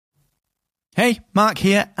Hey, Mark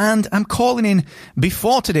here, and I'm calling in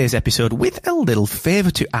before today's episode with a little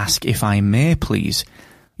favour to ask, if I may, please.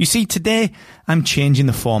 You see, today I'm changing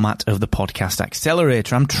the format of the Podcast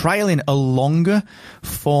Accelerator. I'm trialling a longer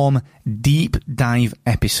form deep dive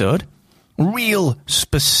episode, real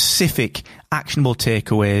specific actionable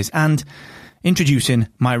takeaways, and introducing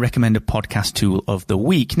my recommended podcast tool of the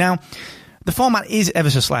week. Now, the format is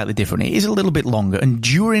ever so slightly different. It is a little bit longer, and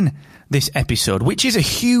during this episode, which is a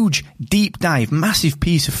huge, deep dive, massive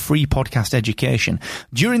piece of free podcast education,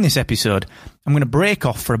 during this episode, I'm going to break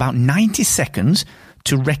off for about 90 seconds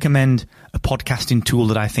to recommend a podcasting tool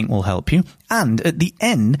that I think will help you. And at the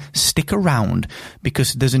end, stick around,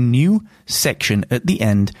 because there's a new section at the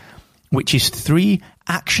end, which is 3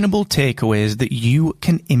 actionable takeaways that you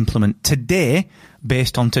can implement today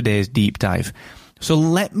based on today's deep dive. So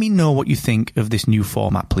let me know what you think of this new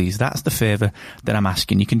format, please. That's the favour that I'm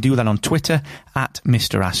asking. You can do that on Twitter at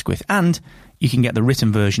Mr. Asquith, and you can get the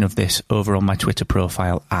written version of this over on my Twitter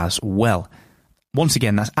profile as well. Once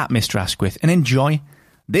again, that's at Mr. Asquith, and enjoy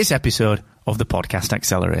this episode of the Podcast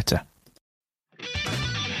Accelerator.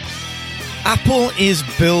 Apple is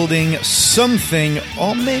building something,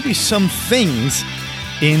 or maybe some things,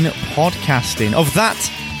 in podcasting. Of that,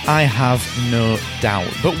 I have no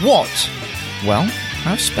doubt. But what? Well,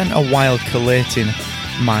 I've spent a while collating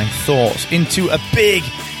my thoughts into a big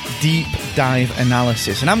deep dive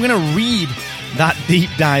analysis, and I'm going to read that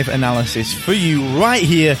deep dive analysis for you right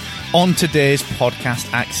here on today's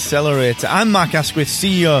Podcast Accelerator. I'm Mark Asquith,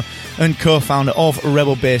 CEO and co-founder of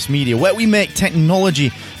Rebel Base Media, where we make technology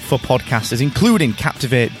for podcasters, including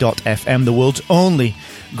Captivate.fm, the world's only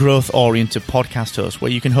growth-oriented podcast host,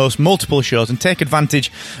 where you can host multiple shows and take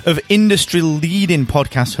advantage of industry-leading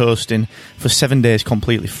podcast hosting for 7 days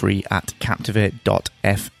completely free at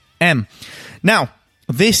Captivate.fm. Now,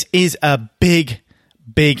 this is a big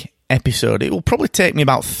episode. It will probably take me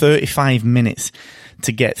about 35 minutes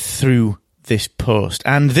to get through this post.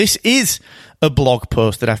 And this is a blog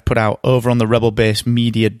post that I've put out over on the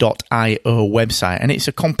rebelbasemedia.io website. And it's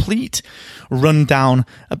a complete rundown,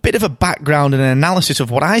 a bit of a background and an analysis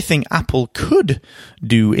of what I think Apple could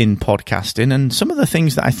do in podcasting and some of the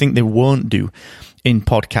things that I think they won't do in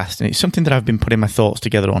podcasting. It's something that I've been putting my thoughts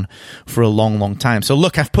together on for a long time. So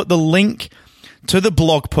look, I've put the link to the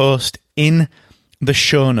blog post in the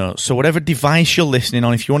show notes. So whatever device you're listening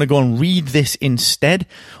on, if you want to go and read this instead,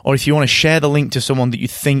 or if you want to share the link to someone that you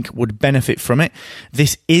think would benefit from it,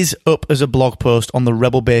 this is up as a blog post on the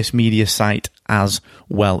Rebel Base Media site as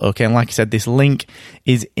well. Okay, and like I said, this link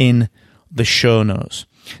is in the show notes.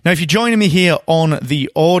 Now, if you're joining me here on the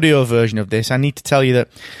audio version of this, I need to tell you that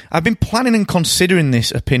I've been planning and considering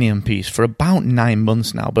this opinion piece for about 9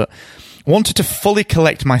 months now, but wanted to fully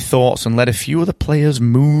collect my thoughts and let a few other players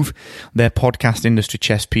move their podcast industry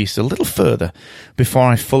chess piece a little further before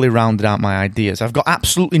I fully rounded out my ideas. I've got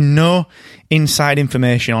absolutely no inside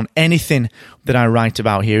information on anything that I write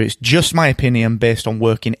about here. It's just my opinion based on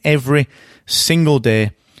working every single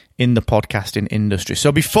day in the podcasting industry.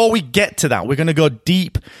 So before we get to that, we're going to go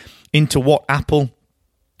deep into what Apple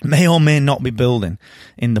may or may not be building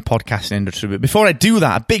in the podcasting industry. But before I do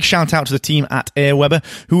that, a big shout out to the team at Aweber,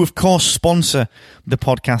 who of course sponsor the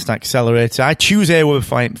Podcast Accelerator. I choose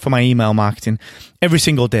Aweber for my email marketing every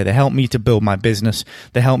single day. They help me to build my business.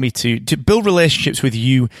 They help me to build relationships with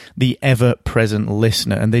you, the ever-present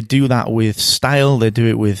listener. And they do that with style. They do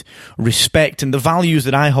it with respect and the values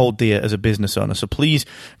that I hold dear as a business owner. So please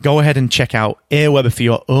go ahead and check out Aweber for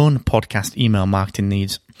your own podcast email marketing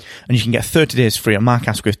needs. And you can get 30 days free at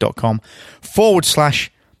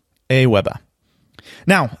markasquith.com/Aweber.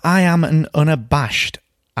 Now, I am an unabashed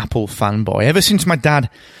Apple fanboy. Ever since my dad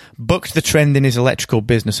bucked the trend in his electrical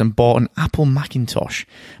business and bought an Apple Macintosh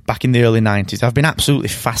back in the early 90s, I've been absolutely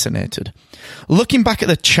fascinated. Looking back at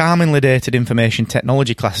the charmingly dated information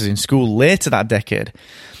technology classes in school later that decade,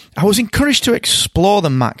 I was encouraged to explore the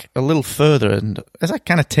Mac a little further, and as I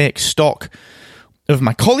kind of take stock of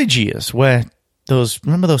my college years, where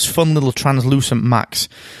remember those fun little translucent Macs?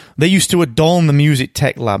 They used to adorn the music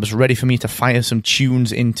tech labs, ready for me to fire some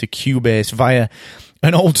tunes into Cubase via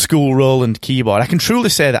an old school Roland keyboard. I can truly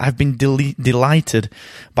say that I've been delighted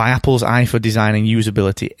by Apple's eye for design and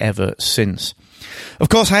usability ever since. Of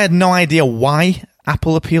course, I had no idea why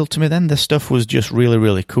Apple appealed to me then. Their stuff was just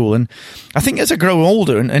really cool. And I think as I grow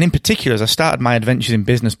older, and in particular as I started my adventures in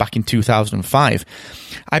business back in 2005,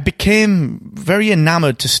 I became very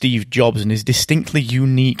enamored to Steve Jobs and his distinctly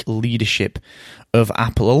unique leadership of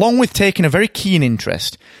Apple, along with taking a very keen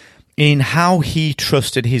interest in how he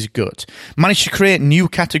trusted his gut, managed to create new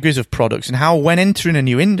categories of products, and how when entering a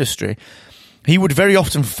new industry, he would very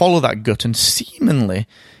often follow that gut, and seemingly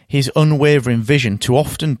his unwavering vision to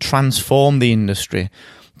often transform the industry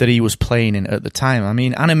that he was playing in at the time. I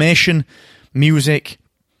mean, animation, music,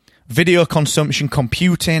 video consumption,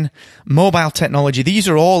 computing, mobile technology, these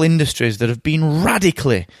are all industries that have been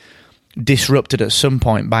radically disrupted at some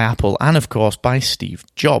point by Apple and, of course, by Steve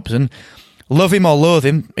Jobs. And love him or loathe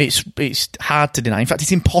him, it's hard to deny. In fact,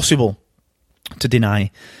 it's impossible to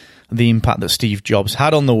deny the impact that Steve Jobs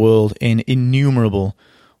had on the world in innumerable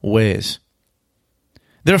ways.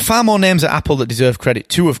 There are far more names at Apple that deserve credit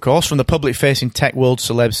too, of course, from the public-facing tech world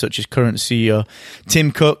celebs such as current CEO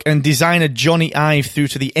Tim Cook and designer Johnny Ive through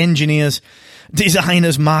to the engineers,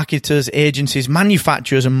 designers, marketers, agencies,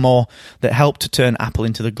 manufacturers and more that helped to turn Apple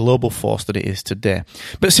into the global force that it is today.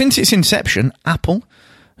 But since its inception, Apple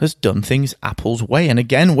has done things Apple's way. And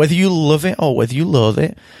again, whether you love it or whether you loathe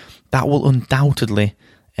it, that will undoubtedly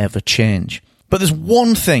ever change. But there's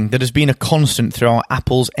one thing that has been a constant throughout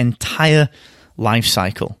Apple's entire life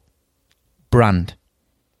cycle: brand.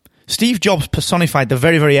 Steve Jobs personified the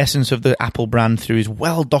very, very essence of the Apple brand through his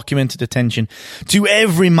well-documented attention to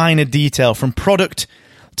every minor detail from product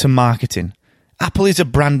to marketing. Apple is a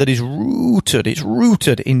brand that is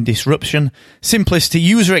rooted in disruption, simplicity,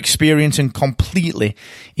 user experience, and completely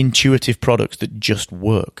intuitive products that just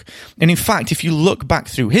work. And in fact, if you look back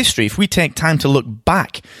through history, if we take time to look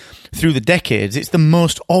back through the decades, it's the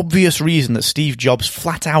most obvious reason that Steve Jobs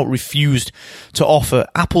flat out refused to offer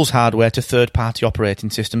Apple's hardware to third-party operating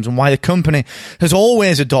systems and why the company has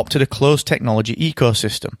always adopted a closed technology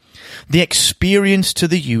ecosystem. The experience to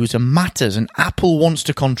the user matters, and Apple wants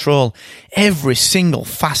to control every single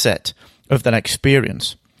facet of that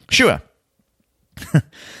experience. Sure,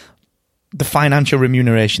 the financial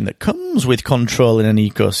remuneration that comes with controlling an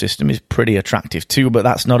ecosystem is pretty attractive too, but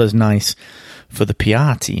that's not as nice for the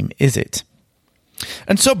PR team, is it?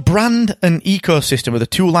 And so brand and ecosystem are the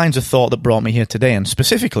two lines of thought that brought me here today, and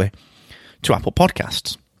specifically to Apple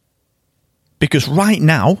Podcasts. Because right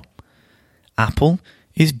now, Apple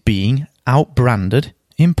is being outbranded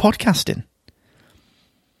in podcasting.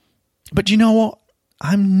 But you know what?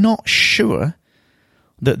 I'm not sure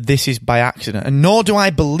that this is by accident, and nor do I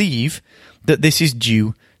believe that this is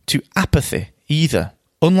due to apathy either.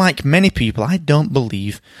 Unlike many people, I don't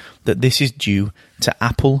believe that this is due to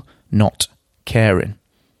Apple not caring.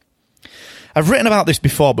 I've written about this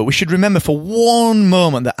before, but we should remember for one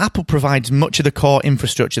moment that Apple provides much of the core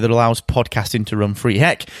infrastructure that allows podcasting to run free.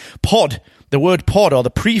 Heck, pod, the word pod or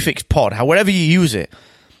the prefix pod, however you use it,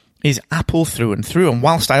 is Apple through and through. And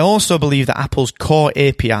whilst I also believe that Apple's core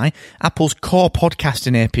API, Apple's core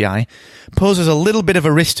podcasting API, poses a little bit of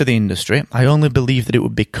a risk to the industry, I only believe that it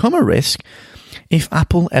would become a risk if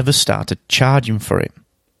Apple ever started charging for it,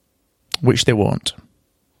 which they won't.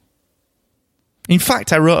 In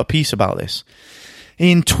fact, I wrote a piece about this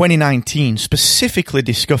in 2019, specifically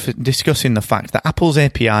discussing the fact that Apple's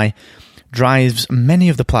API drives many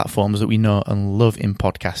of the platforms that we know and love in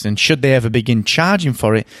podcasting. Should they ever begin charging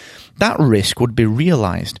for it, that risk would be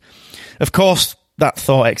realised. Of course, that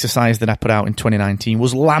thought exercise that I put out in 2019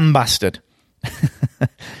 was lambasted.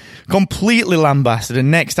 Completely lambasted.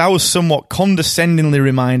 And next, I was somewhat condescendingly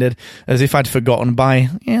reminded, as if I'd forgotten by,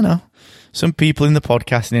 some people in the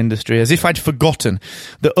podcasting industry, as if I'd forgotten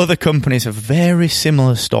that other companies have very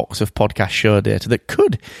similar stocks of podcast show data that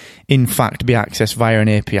could, in fact, be accessed via an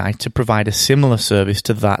API to provide a similar service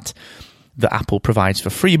to that Apple provides for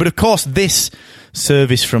free. But of course, this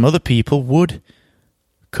service from other people would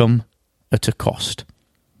come at a cost.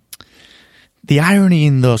 The irony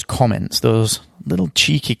in those comments, those little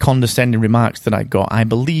cheeky condescending remarks that I got, I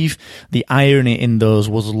believe the irony in those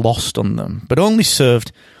was lost on them, but only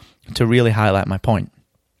served to really highlight my point.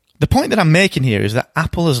 The point that I'm making here is that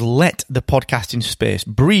Apple has let the podcasting space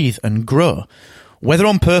breathe and grow, whether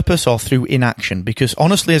on purpose or through inaction, because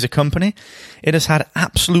honestly, as a company, it has had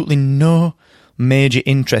absolutely no major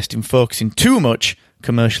interest in focusing too much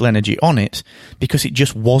commercial energy on it, because it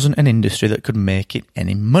just wasn't an industry that could make it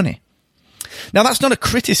any money. Now, that's not a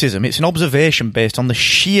criticism, it's an observation based on the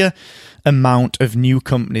sheer amount of new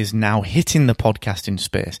companies now hitting the podcasting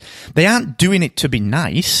space. They aren't doing it to be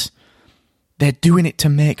nice, they're doing it to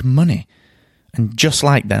make money. And just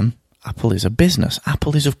like them, Apple is a business.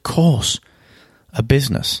 Apple is, of course, a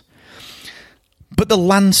business. But the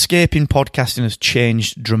landscape in podcasting has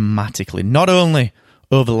changed dramatically, not only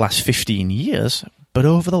over the last 15 years, but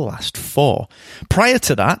over the last 4. Prior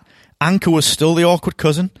to that, Anchor was still the awkward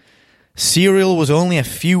cousin. Serial was only a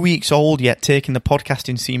few weeks old, yet taking the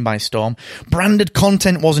podcasting scene by storm. Branded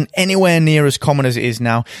content wasn't anywhere near as common as it is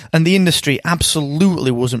now, and the industry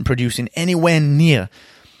absolutely wasn't producing anywhere near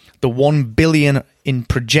the $1 billion in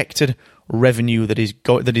projected revenue that is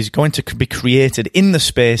going to be created in the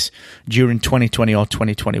space during 2020 or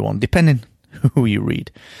 2021, depending who you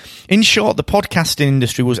read. In short, the podcasting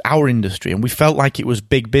industry was our industry, and we felt like it was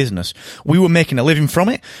big business. We were making a living from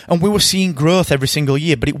it, and we were seeing growth every single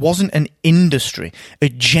year, but it wasn't an industry, a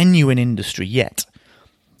genuine industry yet.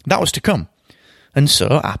 That was to come. And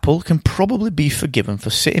so Apple can probably be forgiven for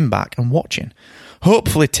sitting back and watching,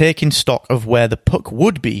 hopefully taking stock of where the puck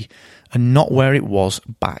would be and not where it was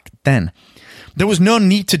back then. There was no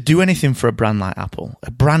need to do anything for a brand like Apple,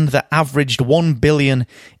 a brand that averaged $1 billion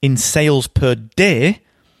in sales per day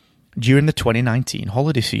during the 2019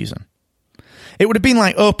 holiday season. It would have been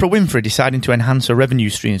like Oprah Winfrey deciding to enhance her revenue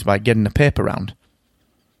streams by getting a paper round.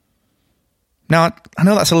 Now, I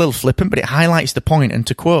know that's a little flippant, but it highlights the point, and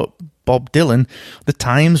to quote Bob Dylan, the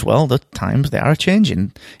times they are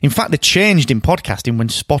changing. In fact, they changed in podcasting when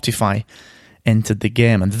Spotify entered the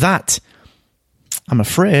game, and that, I'm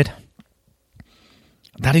afraid,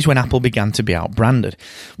 that is when Apple began to be outbranded.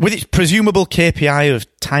 With its presumable KPI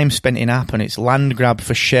of time spent in-app and its land grab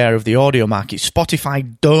for share of the audio market,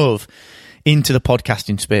 Spotify dove into the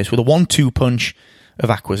podcasting space with a 1-2 punch of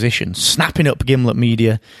acquisitions, snapping up Gimlet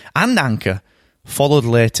Media and Anchor, followed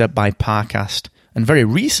later by Parcast, and very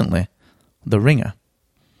recently, The Ringer.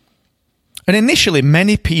 And initially,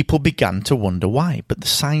 many people began to wonder why, but the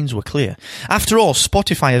signs were clear. After all,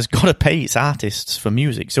 Spotify has got to pay its artists for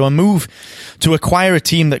music, so a move to acquire a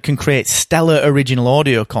team that can create stellar original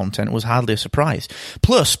audio content was hardly a surprise.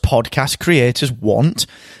 Plus, podcast creators want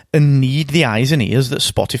and need the eyes and ears that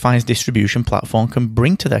Spotify's distribution platform can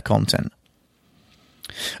bring to their content.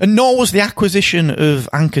 And nor was the acquisition of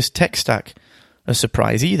Anchor's tech stack a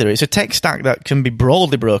surprise either. It's a tech stack that can be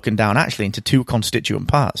broadly broken down actually into two constituent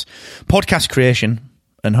parts: podcast creation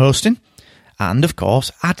and hosting, and of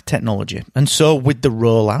course ad technology. And so with the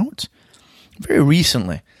rollout very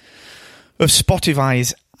recently of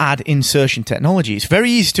Spotify's ad insertion technology, it's very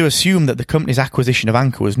easy to assume that the company's acquisition of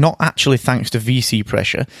Anchor was not actually thanks to VC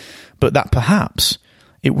pressure, but that perhaps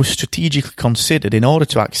it was strategically considered in order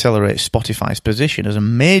to accelerate Spotify's position as a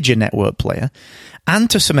major network player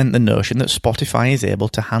and to cement the notion that Spotify is able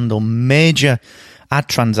to handle major ad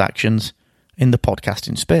transactions in the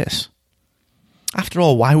podcasting space. After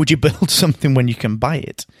all, why would you build something when you can buy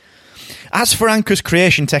it? As for Anchor's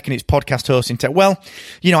creation tech and its podcast hosting tech, well,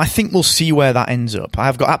 I think we'll see where that ends up.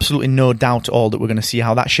 I've got absolutely no doubt at all that we're going to see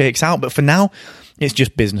how that shakes out, but for now, it's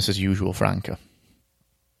just business as usual for Anchor.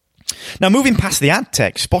 Now, moving past the ad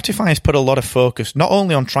tech, Spotify has put a lot of focus not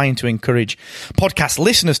only on trying to encourage podcast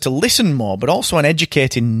listeners to listen more, but also on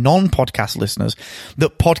educating non-podcast listeners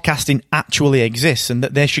that podcasting actually exists and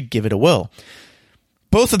that they should give it a whirl.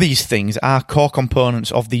 Both of these things are core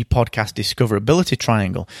components of the podcast discoverability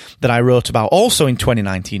triangle that I wrote about also in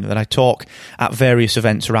 2019, that I talk at various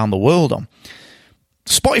events around the world on.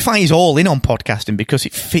 Spotify is all in on podcasting because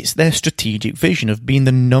it fits their strategic vision of being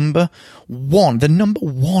the number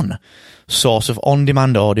one source of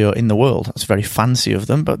on-demand audio in the world. That's very fancy of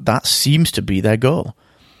them, but that seems to be their goal.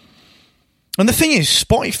 And the thing is,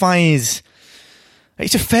 Spotify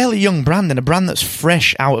it's a fairly young brand, and a brand that's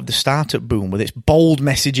fresh out of the startup boom with its bold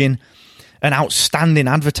messaging and outstanding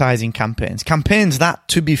advertising campaigns. Campaigns that,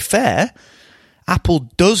 to be fair, Apple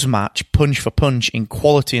does match punch for punch in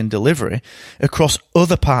quality and delivery across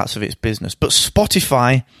other parts of its business. But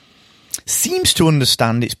Spotify seems to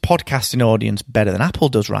understand its podcasting audience better than Apple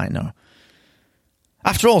does right now.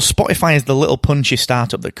 After all, Spotify is the little punchy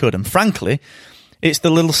startup that could, and frankly, it's the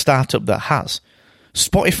little startup that has.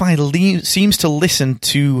 Spotify seems to listen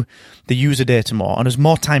to the user data more, and as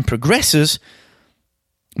more time progresses,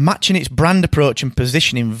 matching its brand approach and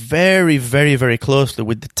positioning very, very, very closely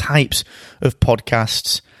with the types of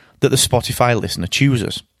podcasts that the Spotify listener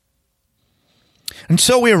chooses. And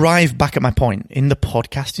so we arrive back at my point. In the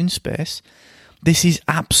podcasting space, this is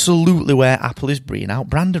absolutely where Apple is being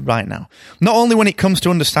outbranded right now. Not only when it comes to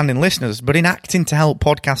understanding listeners, but in acting to help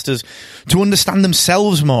podcasters to understand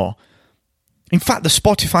themselves more. In fact, the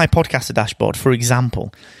Spotify podcaster dashboard, for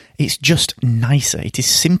example, it's just nicer. It is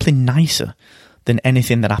simply nicer than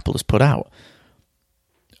anything that Apple has put out.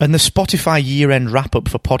 And the Spotify year-end wrap-up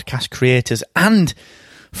for podcast creators and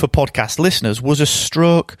for podcast listeners was a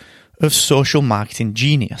stroke of social marketing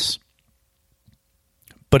genius.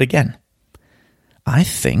 But again, I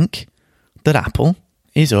think that Apple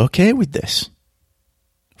is okay with this.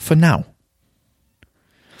 For now.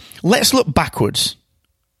 Let's look backwards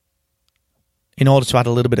in order to add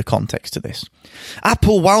a little bit of context to this.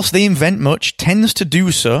 Apple, whilst they invent much, tends to do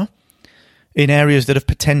so in areas that have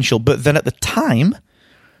potential, but then at the time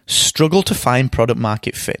struggle to find product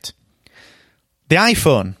market fit. The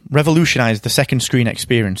iPhone revolutionized the second screen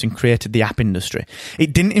experience and created the app industry.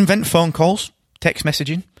 It didn't invent phone calls, text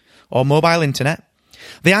messaging, or mobile internet.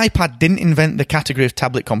 The iPad didn't invent the category of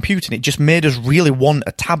tablet computing. It just made us really want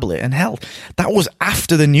a tablet. And hell, that was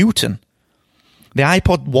after the Newton. The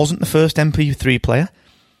iPod wasn't the first MP3 player,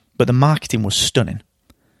 but the marketing was stunning.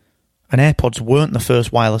 And AirPods weren't the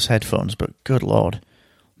first wireless headphones, but good lord,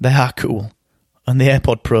 they are cool. And the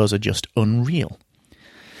AirPod Pros are just unreal.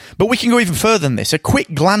 But we can go even further than this. A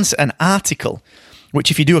quick glance at an article,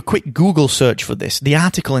 which if you do a quick Google search for this, the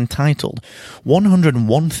article entitled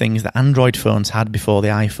 101 Things That Android Phones Had Before the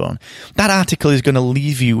iPhone. That article is going to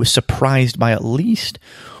leave you surprised by at least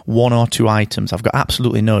one or two items. I've got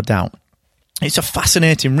absolutely no doubt. It's a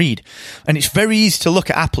fascinating read, and it's very easy to look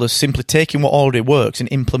at Apple as simply taking what already works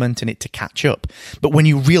and implementing it to catch up. But when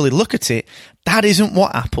you really look at it, that isn't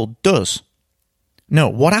what Apple does. No,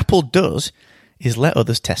 what Apple does is let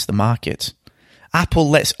others test the market. Apple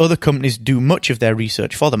lets other companies do much of their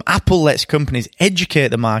research for them. Apple lets companies educate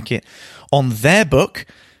the market on their book,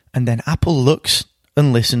 and then Apple looks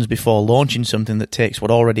and listens before launching something that takes what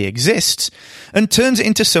already exists and turns it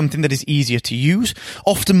into something that is easier to use,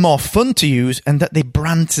 often more fun to use, and that they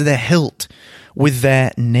brand to their hilt with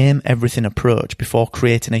their name everything approach before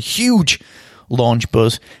creating a huge launch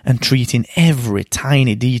buzz and treating every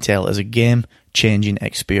tiny detail as a game-changing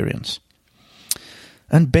experience.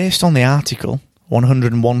 And based on the article,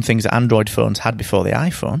 101 Things That Android Phones Had Before the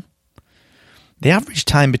iPhone, the average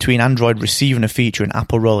time between Android receiving a feature and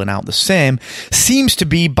Apple rolling out the same seems to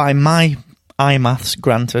be, by my iMaths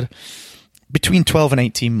granted, between 12 and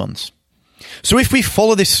 18 months. So if we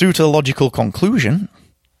follow this through to the logical conclusion,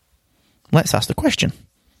 let's ask the question: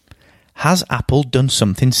 has Apple done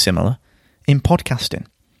something similar in podcasting?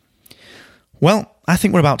 Well, I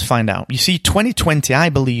think we're about to find out. You see, 2020, I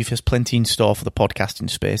believe, has plenty in store for the podcasting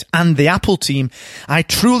space, and the Apple team, I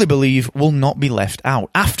truly believe, will not be left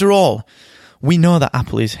out. After all, we know that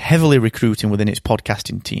Apple is heavily recruiting within its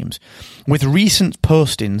podcasting teams, with recent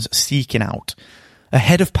postings seeking out a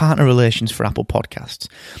head of partner relations for Apple Podcasts,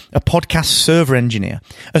 a podcast server engineer,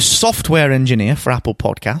 a software engineer for Apple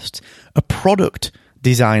Podcasts, a product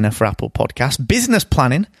designer for Apple Podcasts, business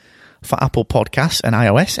planning for Apple Podcasts, an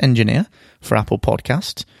iOS engineer for Apple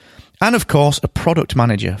Podcasts, and of course a product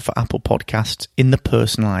manager for Apple Podcasts in the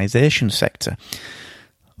personalization sector.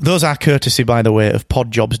 Those are courtesy, by the way, of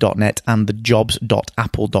podjobs.net and the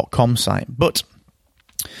jobs.apple.com site. But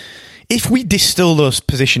if we distill those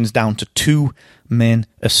positions down to two main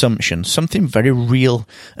assumptions, something very real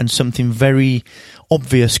and something very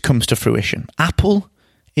obvious comes to fruition. Apple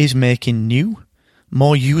is making new,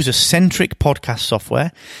 more user-centric podcast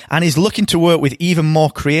software and is looking to work with even more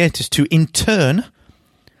creators to, in turn,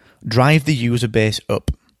 drive the user base up.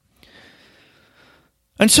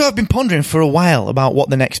 And so I've been pondering for a while about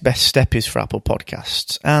what the next best step is for Apple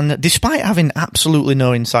Podcasts. And despite having absolutely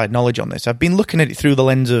no inside knowledge on this, I've been looking at it through the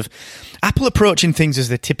lens of Apple approaching things as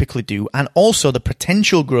they typically do, and also the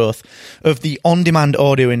potential growth of the on-demand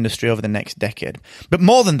audio industry over the next decade. But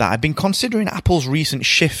more than that, I've been considering Apple's recent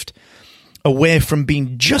shift away from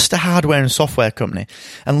being just a hardware and software company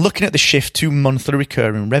and looking at the shift to monthly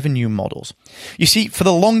recurring revenue models. You see, for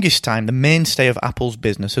the longest time, the mainstay of Apple's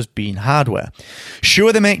business has been hardware.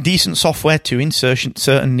 Sure, they make decent software too in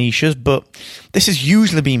certain niches, but this has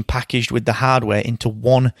usually been packaged with the hardware into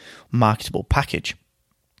one marketable package.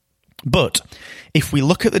 But if we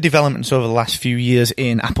look at the developments over the last few years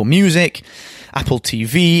in Apple Music, Apple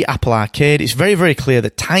TV, Apple Arcade, it's very, very clear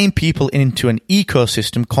that tying people into an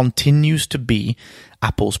ecosystem continues to be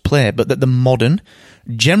Apple's play, but that the modern,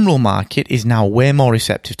 general market is now way more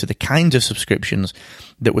receptive to the kinds of subscriptions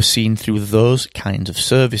that were seen through those kinds of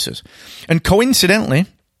services. And coincidentally,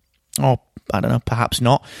 or I don't know, perhaps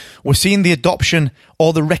not, we're seeing the adoption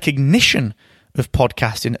or the recognition of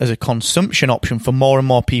podcasting as a consumption option for more and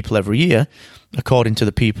more people every year, according to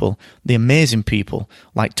the amazing people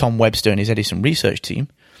like Tom Webster and his Edison research team.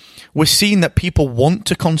 We're seeing that people want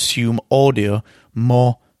to consume audio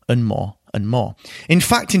more and more and more. In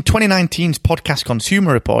fact, in 2019's Podcast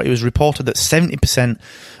Consumer Report, it was reported that 70%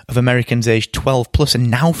 of Americans aged 12 plus are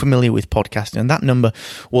now familiar with podcasting, and that number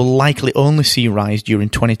will likely only see rise during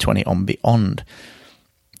 2020 and beyond.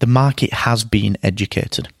 The market has been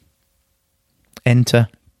educated. Enter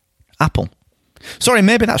Apple. Sorry,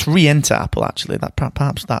 maybe that's re-enter Apple, actually.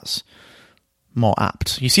 Perhaps that's more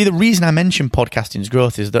apt. You see, the reason I mention podcasting's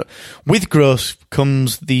growth is that with growth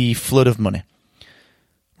comes the flood of money.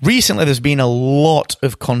 Recently, there's been a lot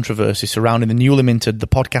of controversy surrounding the newly minted The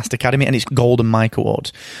Podcast Academy and its Golden Mic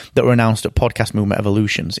Awards that were announced at Podcast Movement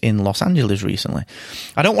Evolutions in Los Angeles recently.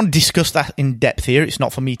 I don't want to discuss that in depth here. It's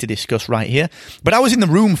not for me to discuss right here. But I was in the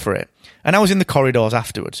room for it, and I was in the corridors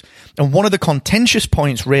afterwards. And one of the contentious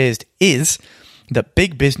points raised is that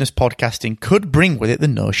big business podcasting could bring with it the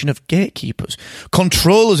notion of gatekeepers,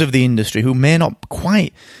 controllers of the industry who may not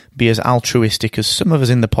quite be as altruistic as some of us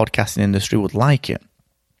in the podcasting industry would like it.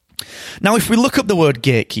 Now, if we look up the word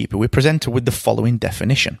gatekeeper, we're presented with the following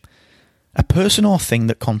definition: a person or thing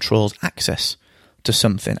that controls access to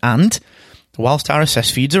something. And whilst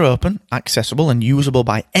RSS feeds are open, accessible and usable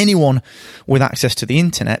by anyone with access to the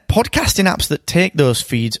internet, podcasting apps that take those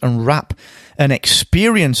feeds and wrap an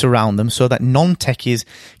experience around them so that non-techies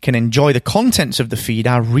can enjoy the contents of the feed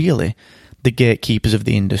are really the gatekeepers of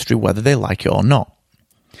the industry, whether they like it or not.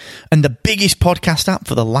 And the biggest podcast app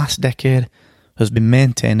for the last decade has been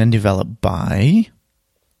maintained and developed by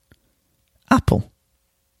Apple.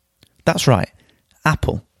 That's right,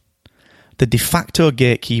 Apple. The de facto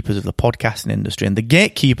gatekeepers of the podcasting industry, and the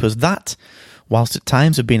gatekeepers that, whilst at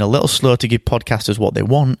times have been a little slow to give podcasters what they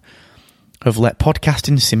want, have let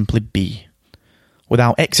podcasting simply be,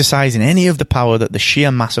 without exercising any of the power that the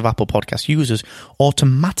sheer mass of Apple Podcast users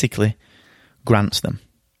automatically grants them.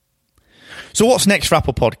 So what's next for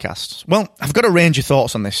Apple Podcasts? Well, I've got a range of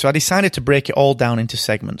thoughts on this, so I decided to break it all down into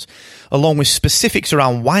segments, along with specifics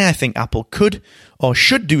around why I think Apple could or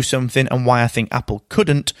should do something and why I think Apple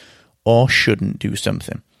couldn't or shouldn't do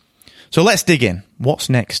something. So let's dig in. What's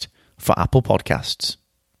next for Apple Podcasts?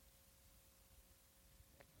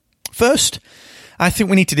 First, I think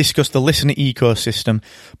we need to discuss the listener ecosystem,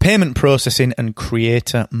 payment processing, and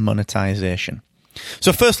creator monetization.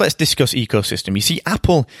 So first, let's discuss ecosystem. You see,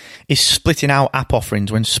 Apple is splitting out app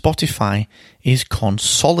offerings when Spotify is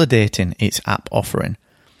consolidating its app offering.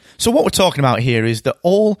 So what we're talking about here is that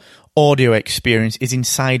all audio experience is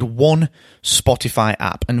inside one Spotify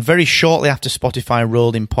app. And very shortly after Spotify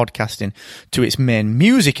rolled in podcasting to its main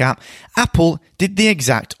music app, Apple did the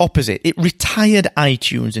exact opposite. It retired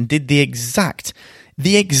iTunes and did the exact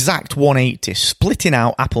 180, splitting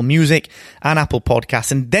out Apple Music and Apple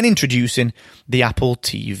Podcasts and then introducing the Apple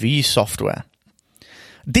TV software.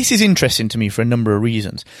 This is interesting to me for a number of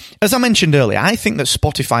reasons. As I mentioned earlier, I think that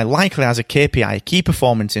Spotify likely has a KPI, a key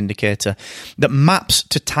performance indicator, that maps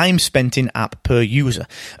to time spent in app per user.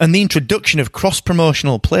 And the introduction of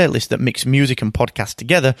cross-promotional playlists that mix music and podcasts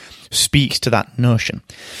together speaks to that notion.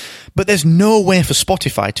 But there's no way for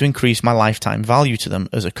Spotify to increase my lifetime value to them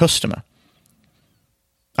as a customer.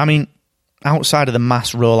 I mean, outside of the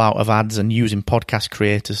mass rollout of ads and using podcast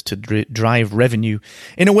creators to drive revenue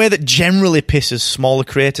in a way that generally pisses smaller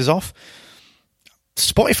creators off,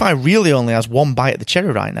 Spotify really only has one bite at the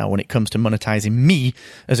cherry right now when it comes to monetizing me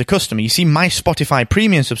as a customer. You see, my Spotify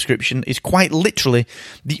premium subscription is quite literally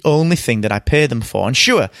the only thing that I pay them for. And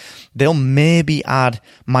sure, they'll maybe add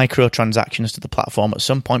microtransactions to the platform at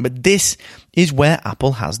some point, but this is where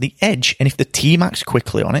Apple has the edge. And if the team acts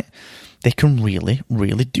quickly on it, they can really,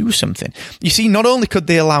 really do something. You see, not only could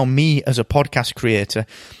they allow me as a podcast creator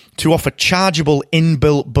to offer chargeable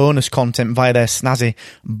inbuilt bonus content via their snazzy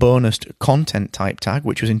bonus content type tag,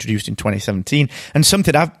 which was introduced in 2017, and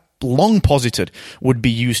something I've long posited would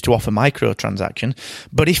be used to offer microtransactions,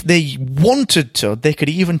 but if they wanted to, they could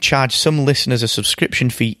even charge some listeners a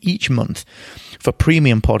subscription fee each month for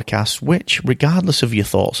premium podcasts, which, regardless of your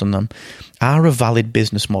thoughts on them, are a valid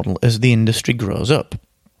business model as the industry grows up.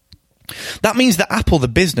 That means that Apple, the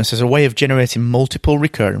business, has a way of generating multiple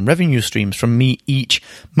recurring revenue streams from me each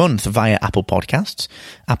month via Apple Podcasts,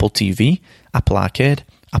 Apple TV, Apple Arcade,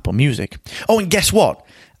 Apple Music. Oh, and guess what?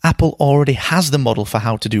 Apple already has the model for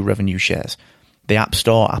how to do revenue shares. The App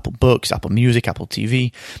Store, Apple Books, Apple Music, Apple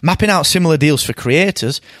TV, mapping out similar deals for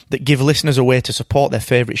creators that give listeners a way to support their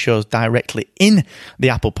favourite shows directly in the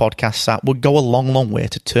Apple Podcasts app would go a long, long way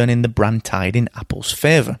to turning the brand tide in Apple's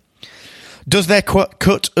favour. Does their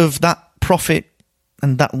cut of that profit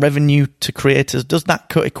and that revenue to creators, does that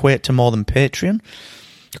cut equate to more than Patreon?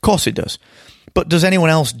 Of course it does. But does anyone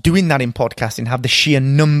else doing that in podcasting have the sheer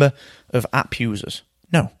number of app users?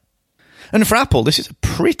 No. And for Apple, this is a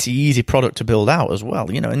pretty easy product to build out as well,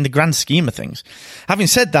 in the grand scheme of things. Having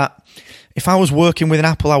said that, if I was working with an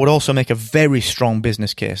Apple, I would also make a very strong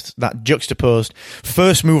business case that juxtaposed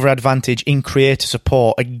first mover advantage in creator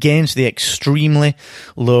support against the extremely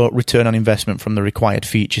low return on investment from the required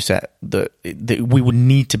feature set that we would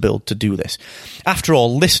need to build to do this. After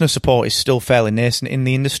all, listener support is still fairly nascent in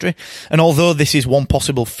the industry, and although this is one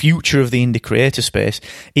possible future of the indie creator space,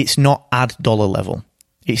 it's not ad dollar level.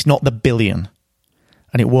 It's not the billion.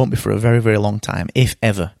 And it won't be for a very, very long time, if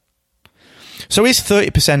ever. So is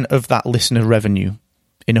 30% of that listener revenue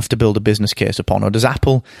enough to build a business case upon? Or does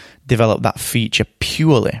Apple develop that feature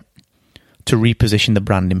purely to reposition the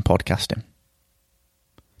brand in podcasting?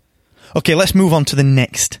 Okay, let's move on to the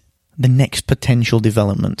next potential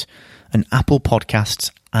development, an Apple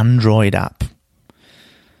Podcasts Android app.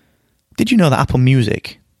 Did you know that Apple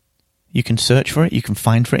Music, you can search for it, you can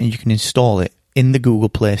find for it, and you can install it in the Google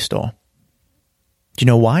Play Store? Do you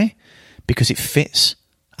know why? Because it fits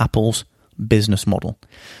Apple's business model.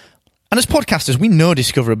 And as podcasters, we know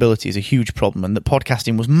discoverability is a huge problem, and that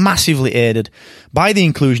podcasting was massively aided by the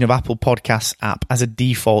inclusion of Apple Podcasts app as a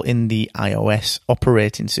default in the iOS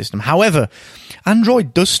operating system. However,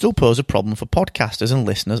 Android does still pose a problem for podcasters and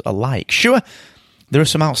listeners alike. Sure, there are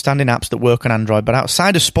some outstanding apps that work on Android, but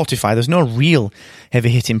outside of Spotify, there's no real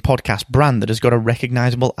heavy-hitting podcast brand that has got a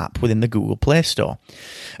recognizable app within the Google Play Store.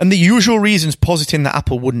 And the usual reasons positing that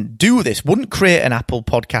Apple wouldn't do this, wouldn't create an Apple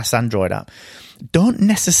Podcasts Android app, don't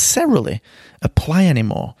necessarily apply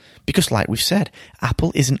anymore. Because like we've said,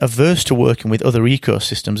 Apple isn't averse to working with other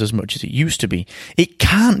ecosystems as much as it used to be. It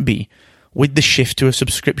can't be with the shift to a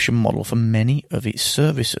subscription model for many of its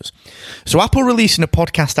services. So Apple releasing a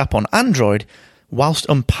podcast app on Android, whilst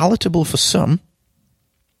unpalatable for some,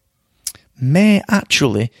 may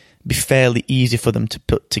actually be fairly easy for them to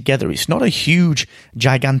put together. It's not a huge,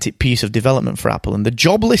 gigantic piece of development for Apple, and the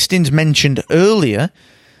job listings mentioned earlier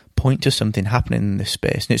point to something happening in this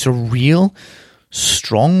space, and it's a real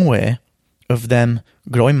strong way of them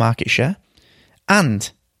growing market share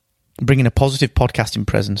and bringing a positive podcasting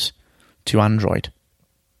presence to Android.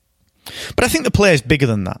 But I think the play is bigger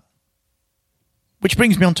than that, which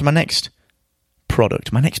brings me on to my next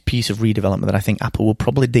product, my next piece of redevelopment that I think Apple will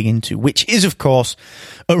probably dig into, which is, of course,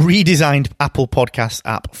 a redesigned Apple Podcasts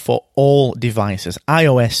app for all devices,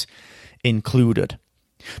 iOS included.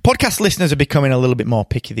 Podcast listeners are becoming a little bit more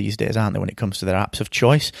picky these days, aren't they, when it comes to their apps of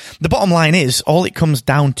choice? The bottom line is, all it comes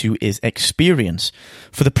down to is experience.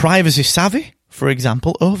 For the privacy savvy, for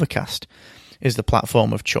example, Overcast is the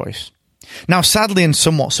platform of choice. Now, sadly and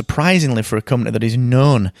somewhat surprisingly for a company that is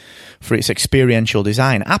known for its experiential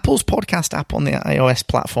design, Apple's podcast app on the iOS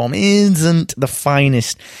platform isn't the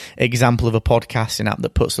finest example of a podcasting app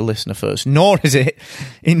that puts the listener first, nor is it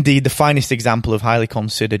indeed the finest example of highly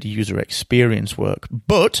considered user experience work.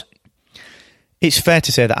 But it's fair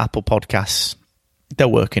to say that Apple Podcasts, they're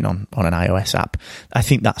working on an iOS app. I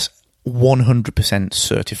think that's 100%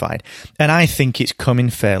 certified, and I think it's coming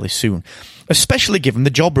fairly soon, especially given the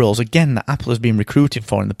job roles, again, that Apple has been recruiting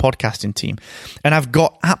for in the podcasting team. And I've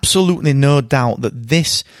got absolutely no doubt that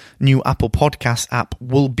this new Apple Podcast app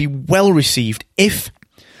will be well received if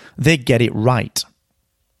they get it right.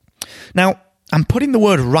 Now, I'm putting the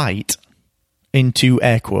word right into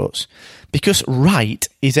air quotes because right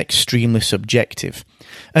is extremely subjective,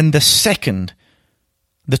 and the second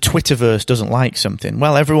the Twitterverse doesn't like something,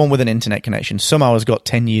 well, everyone with an internet connection somehow has got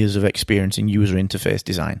 10 years of experience in user interface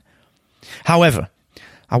design. However,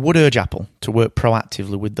 I would urge Apple to work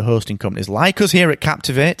proactively with the hosting companies like us here at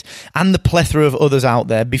Captivate and the plethora of others out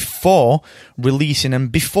there before releasing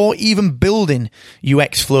and before even building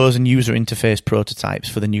UX flows and user interface prototypes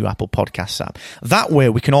for the new Apple Podcasts app. That way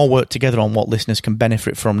we can all work together on what listeners can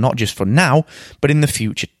benefit from, not just for now, but in the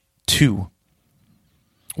future too.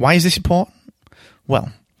 Why is this important?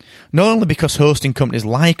 Well, not only because hosting companies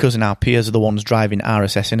like us and our peers are the ones driving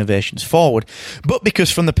RSS innovations forward, but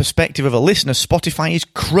because from the perspective of a listener, Spotify is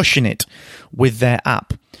crushing it with their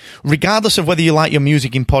app. Regardless of whether you like your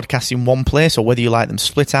music in podcasts in one place or whether you like them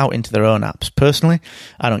split out into their own apps. Personally,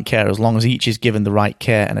 I don't care as long as each is given the right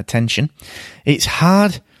care and attention. It's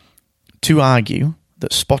hard to argue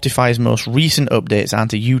that Spotify's most recent updates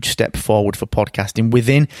aren't a huge step forward for podcasting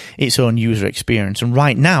within its own user experience. And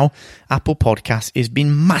right now, Apple Podcasts is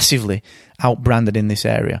being massively outbranded in this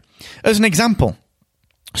area. As an example,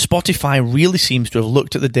 Spotify really seems to have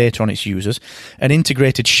looked at the data on its users and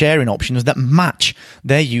integrated sharing options that match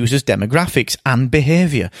their users' demographics and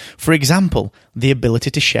behavior. For example, the ability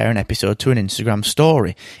to share an episode to an Instagram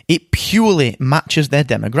story. It purely matches their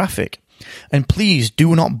demographic. And please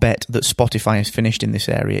do not bet that Spotify is finished in this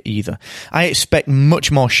area either. I expect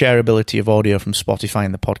much more shareability of audio from Spotify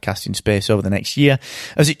in the podcasting space over the next year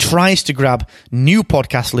as it tries to grab new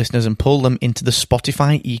podcast listeners and pull them into the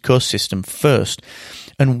Spotify ecosystem first.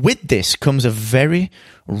 And with this comes a very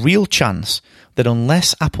real chance that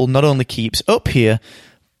unless Apple not only keeps up here,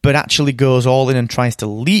 but actually goes all in and tries to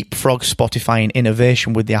leapfrog Spotify in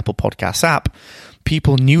innovation with the Apple Podcasts app,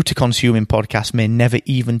 people new to consuming podcasts may never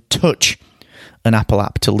even touch an Apple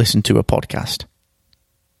app to listen to a podcast.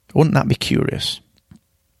 Wouldn't that be curious?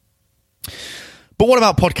 But what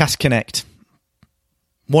about Podcast Connect?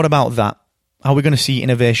 What about that? Are we going to see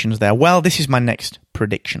innovations there? Well, this is my next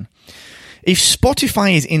prediction. If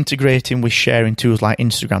Spotify is integrating with sharing tools like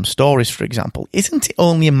Instagram Stories, for example, isn't it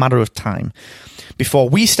only a matter of time before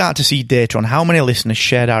we start to see data on how many listeners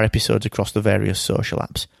shared our episodes across the various social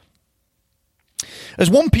apps? As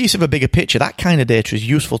one piece of a bigger picture, that kind of data is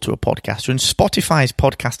useful to a podcaster, and Spotify's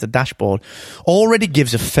podcaster dashboard already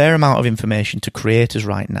gives a fair amount of information to creators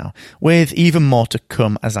right now, with even more to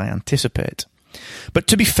come as I anticipate. But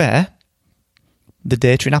to be fair, the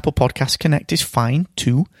data in Apple Podcast Connect is fine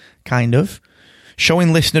too, kind of,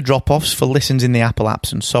 showing listener drop-offs for listens in the Apple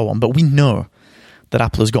apps and so on, but we know that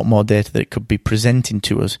Apple has got more data that it could be presenting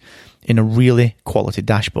to us in a really quality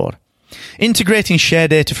dashboard. Integrating share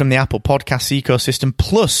data from the Apple Podcasts ecosystem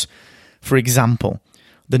plus, for example,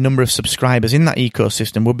 the number of subscribers in that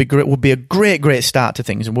ecosystem would be a great start to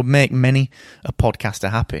things and would make many a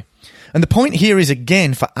podcaster happy. And the point here is,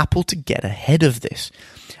 again, for Apple to get ahead of this.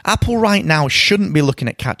 Apple right now shouldn't be looking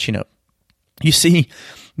at catching up. You see,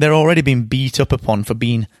 they're already being beat up upon for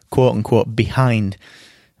being quote-unquote behind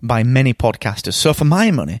by many podcasters. So for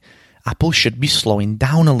my money, Apple should be slowing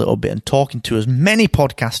down a little bit and talking to as many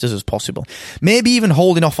podcasters as possible. Maybe even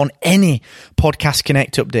holding off on any Podcast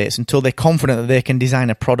Connect updates until they're confident that they can design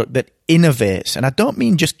a product that innovates. And I don't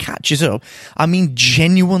mean just catches up. I mean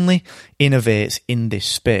genuinely innovates in this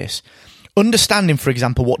space. Understanding, for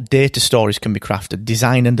example, what data stories can be crafted,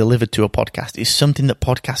 designed and delivered to a podcast is something that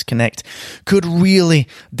Podcast Connect could really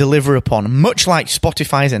deliver upon, much like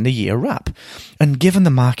Spotify's end-of-year wrap. And given the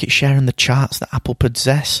market share and the charts that Apple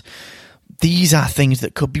possess, these are things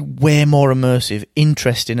that could be way more immersive,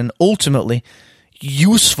 interesting, and ultimately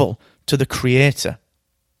useful to the creator.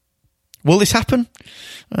 Will this happen?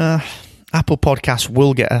 Apple Podcasts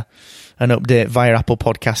will get an update via Apple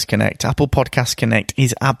Podcast Connect. Apple Podcast Connect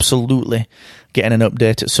is absolutely getting an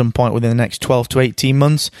update at some point within the next 12 to 18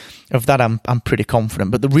 months. Of that, I'm pretty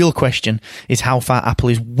confident. But the real question is how far Apple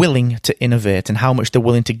is willing to innovate and how much they're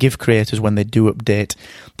willing to give creators when they do update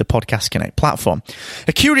the Podcast Connect platform.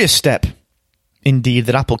 A curious step, indeed,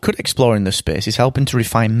 that Apple could explore in this space is helping to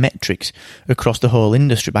refine metrics across the whole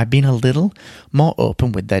industry by being a little more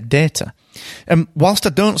open with their data. And whilst I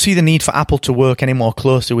don't see the need for Apple to work any more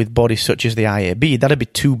closely with bodies such as the IAB, that'd be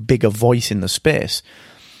too big a voice in the space.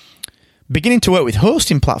 Beginning to work with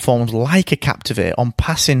hosting platforms like a Captivate on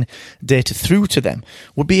passing data through to them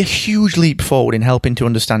would be a huge leap forward in helping to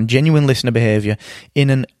understand genuine listener behaviour in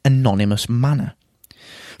an anonymous manner.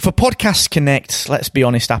 For Podcast Connect, let's be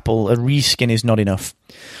honest, Apple, a reskin is not enough.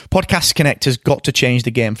 Podcast Connect has got to change the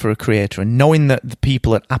game for a creator, and knowing that the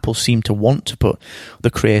people at Apple seem to want to put the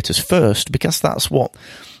creators first, because that's what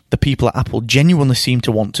the people at Apple genuinely seem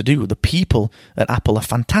to want to do. The people at Apple are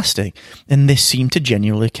fantastic, and they seem to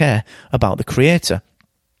genuinely care about the creator.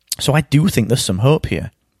 So I do think there's some hope here.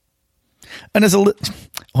 And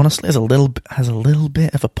honestly, as a little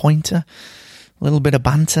bit of a pointer, a little bit of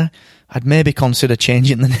banter, I'd maybe consider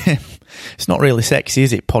changing the name. It's not really sexy,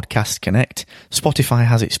 is it? Podcast Connect. Spotify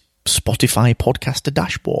has its Spotify Podcaster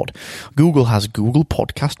Dashboard. Google has Google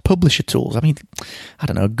Podcast Publisher Tools. I mean, I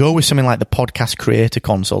don't know, go with something like the Podcast Creator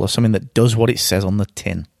Console or something that does what it says on the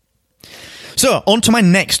tin. So, on to my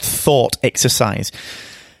next thought exercise.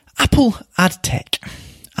 Apple Ad Tech.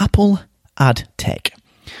 Apple Ad Tech.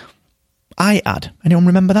 iAd. Anyone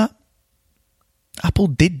remember that? Apple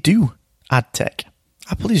did do ad tech.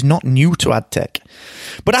 Apple is not new to ad tech.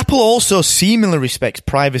 But Apple also seemingly respects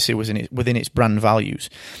privacy within its brand values.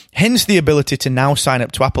 Hence the ability to now sign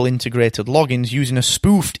up to Apple integrated logins using a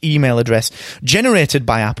spoofed email address generated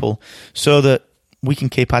by Apple so that we can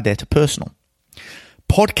keep our data personal.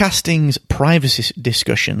 Podcasting's privacy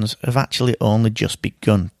discussions have actually only just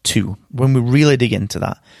begun too. When we really dig into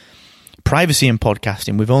that, privacy in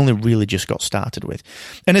podcasting, we've only really just got started with.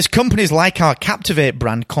 And as companies like our Captivate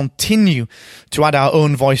brand continue to add our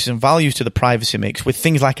own voices and values to the privacy mix with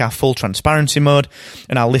things like our full transparency mode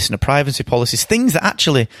and our listener privacy policies, things that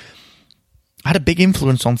actually had a big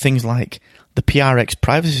influence on things like the PRX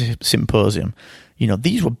Privacy Symposium. You know,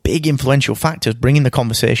 these were big influential factors bringing the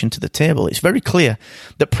conversation to the table. It's very clear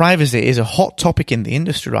that privacy is a hot topic in the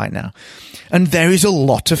industry right now. And there is a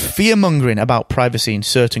lot of fear-mongering about privacy in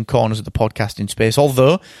certain corners of the podcasting space,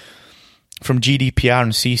 although from GDPR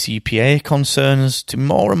and CCPA concerns to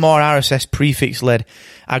more and more RSS prefix-led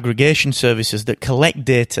aggregation services that collect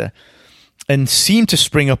data and seem to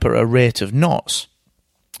spring up at a rate of knots,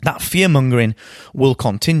 that fear-mongering will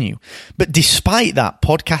continue. But despite that,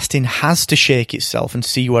 podcasting has to shake itself and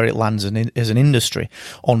see where it lands as an industry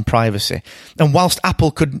on privacy. And whilst Apple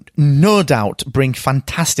could no doubt bring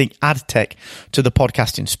fantastic ad tech to the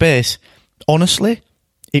podcasting space, Honestly,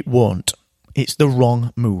 it won't. It's the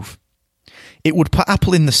wrong move. It would put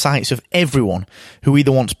Apple in the sights of everyone who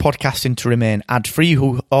either wants podcasting to remain ad-free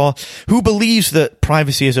or who believes that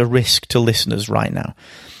privacy is a risk to listeners right now.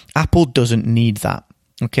 Apple doesn't need that.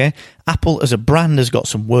 Okay, Apple as a brand has got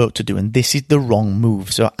some work to do, and this is the wrong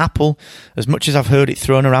move. So Apple, as much as I've heard it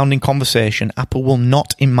thrown around in conversation, Apple will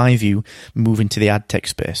not, in my view, move into the ad tech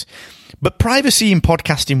space. But privacy in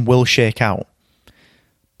podcasting will shake out.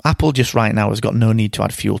 Apple just right now has got no need to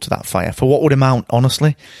add fuel to that fire for what would amount,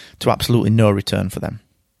 honestly, to absolutely no return for them.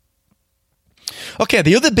 Okay,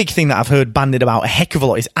 the other big thing that I've heard bandied about a heck of a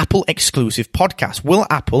lot is Apple exclusive podcasts. Will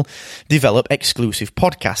Apple develop exclusive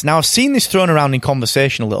podcasts? Now, I've seen this thrown around in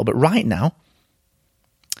conversation a little, but right now,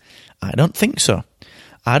 I don't think so.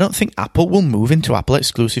 I don't think Apple will move into Apple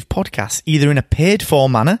exclusive podcasts, either in a paid for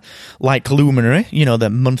manner, like Luminary, the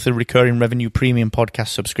monthly recurring revenue premium podcast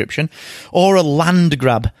subscription, or a land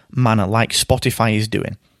grab manner like Spotify is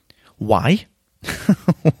doing. Why?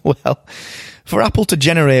 Well, for Apple to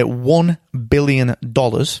generate $1 billion,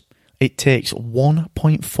 it takes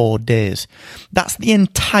 1.4 days. That's the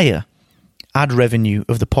entire ad revenue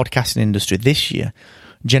of the podcasting industry this year,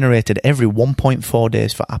 generated every 1.4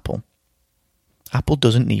 days for Apple. Apple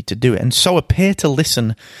doesn't need to do it. And so a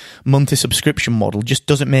pay-to-listen monthly subscription model just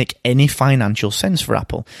doesn't make any financial sense for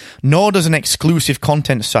Apple, nor does an exclusive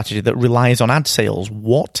content strategy that relies on ad sales.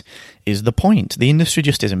 What is the point? The industry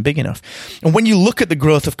just isn't big enough. And when you look at the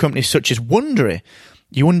growth of companies such as Wondery,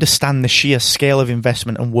 you understand the sheer scale of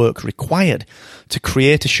investment and work required to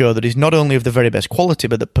create a show that is not only of the very best quality,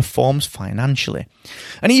 but that performs financially.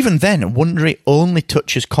 And even then, Wondery only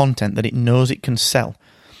touches content that it knows it can sell.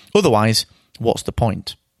 Otherwise, what's the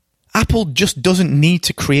point? Apple just doesn't need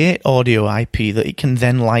to create audio IP that it can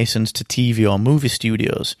then license to TV or movie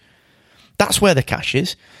studios. That's where the cash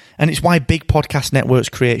is, and it's why big podcast networks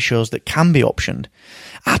create shows that can be optioned.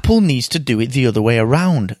 Apple needs to do it the other way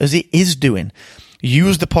around, as it is doing.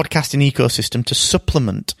 Use the podcasting ecosystem to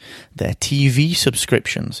supplement their TV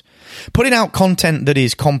subscriptions. Putting out content that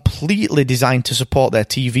is completely designed to support their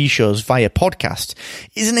TV shows via podcasts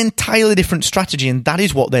is an entirely different strategy, and that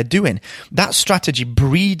is what they're doing. That strategy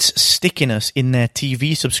breeds stickiness in their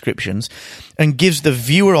TV subscriptions and gives the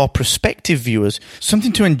viewer or prospective viewers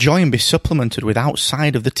something to enjoy and be supplemented with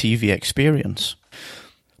outside of the TV experience.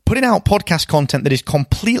 Putting out podcast content that is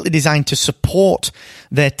completely designed to support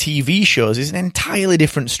their TV shows is an entirely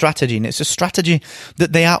different strategy, and it's a strategy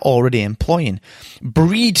that they are already employing.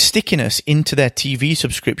 Breed stickiness into their TV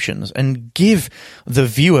subscriptions and give the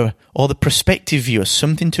viewer or the prospective viewer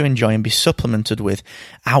something to enjoy and be supplemented with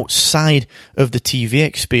outside of the TV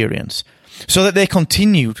experience, so that they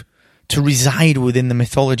continue to reside within the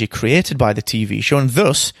mythology created by the TV show, and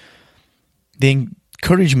thus the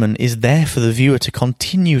encouragement is there for the viewer to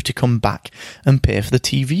continue to come back and pay for the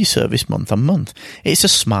TV service month on month. It's a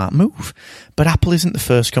smart move, but Apple isn't the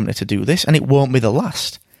first company to do this, and it won't be the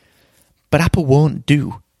last. But Apple won't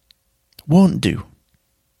do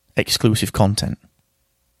exclusive content.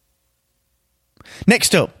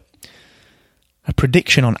 Next up, a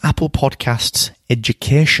prediction on Apple Podcasts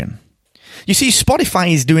education. You see,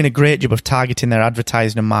 Spotify is doing a great job of targeting their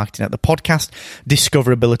advertising and marketing at the podcast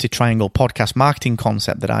discoverability triangle podcast marketing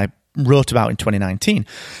concept that I wrote about in 2019.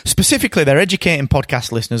 Specifically, they're educating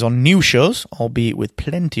podcast listeners on new shows, albeit with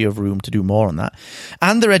plenty of room to do more on that,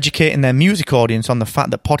 and they're educating their music audience on the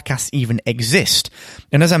fact that podcasts even exist.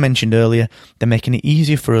 And as I mentioned earlier, they're making it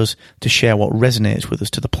easier for us to share what resonates with us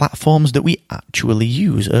to the platforms that we actually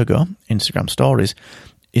use. Ergo, Instagram Stories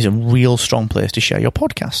is a real strong place to share your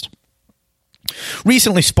podcast.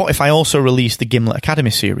 Recently, Spotify also released the Gimlet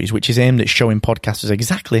Academy series, which is aimed at showing podcasters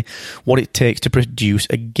exactly what it takes to produce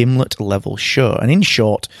a Gimlet-level show. And in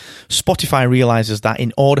short, Spotify realizes that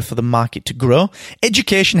in order for the market to grow,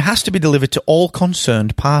 education has to be delivered to all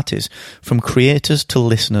concerned parties, from creators to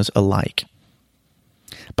listeners alike.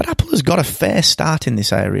 But Apple has got a fair start in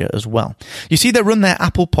this area as well. You see, they run their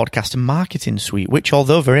Apple Podcast Marketing Suite, which,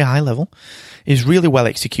 although very high level, is really well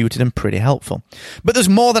executed and pretty helpful. But there's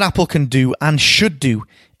more that Apple can do and should do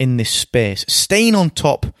in this space. Staying on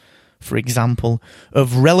top, for example,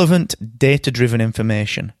 of relevant data-driven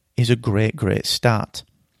information is a great start.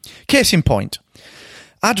 Case in point,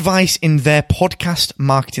 advice in their podcast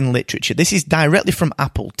marketing literature, this is directly from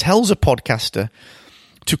Apple, tells a podcaster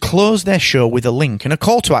to close their show with a link and a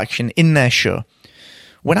call to action in their show,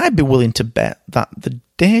 when I'd be willing to bet that the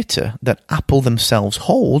data that Apple themselves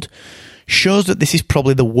hold shows that this is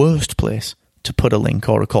probably the worst place to put a link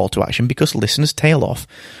or a call to action, because listeners tail off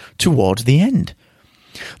towards the end.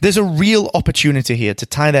 There's a real opportunity here to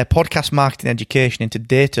tie their podcast marketing education into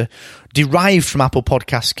data derived from Apple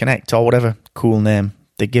Podcasts Connect, or whatever cool name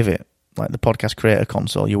they give it, like the Podcast Creator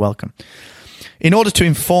Console. You're welcome. In order to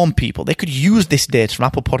inform people, they could use this data from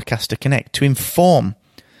Apple Podcaster Connect to inform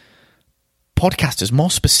podcasters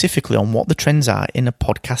more specifically on what the trends are in a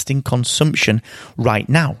podcasting consumption right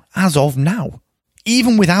now, as of now.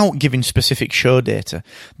 Even without giving specific show data,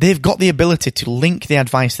 they've got the ability to link the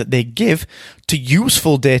advice that they give to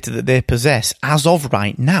useful data that they possess as of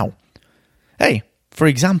right now. Hey, for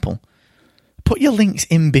example, put your links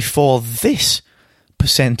in before this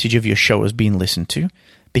percentage of your show has been listened to,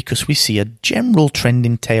 because we see a general trend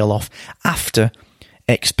in tail off after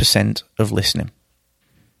X% of listening.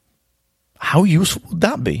 How useful would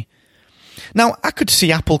that be? Now, I could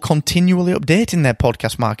see Apple continually updating their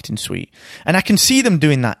podcast marketing suite, and I can see them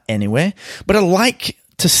doing that anyway, but I like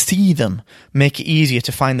to see them make it easier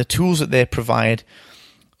to find the tools that they provide,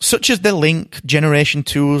 such as their link generation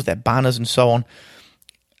tools, their banners, and so on.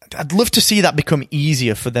 I'd love to see that become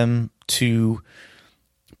easier for them to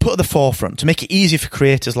put at the forefront, to make it easier for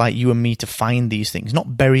creators like you and me to find these things,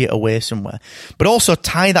 not bury it away somewhere, but also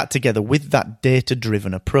tie that together with that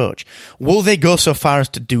data-driven approach. Will they go so far as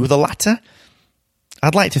to do the latter?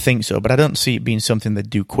 I'd like to think so, but I don't see it being something they'd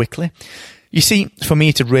do quickly. You see, for me,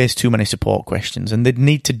 it'd raise too many support questions, and they'd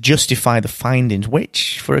need to justify the findings,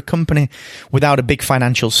 which, for a company without a big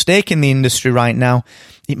financial stake in the industry right now,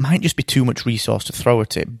 it might just be too much resource to throw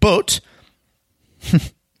at it. But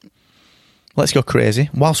let's go crazy.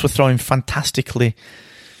 Whilst we're throwing fantastically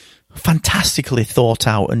thought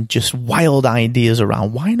out and just wild ideas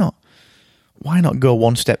around, why not? Why not go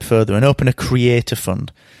one step further and open a creator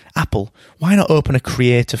fund? Apple, why not open a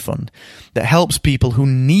creator fund that helps people who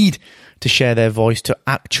need to share their voice to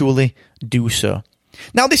actually do so?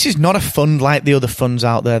 Now, this is not a fund like the other funds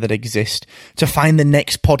out there that exist to find the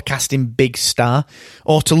next podcasting big star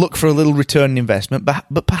or to look for a little return on investment,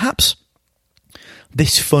 but perhaps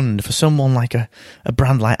this fund for someone like a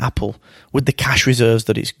brand like Apple, with the cash reserves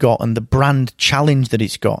that it's got and the brand challenge that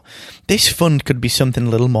it's got, this fund could be something a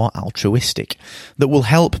little more altruistic that will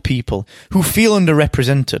help people who feel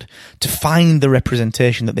underrepresented to find the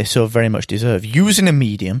representation that they so very much deserve, using a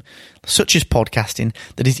medium such as podcasting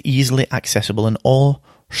that is easily accessible and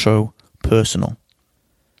also personal.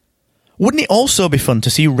 Wouldn't it also be fun to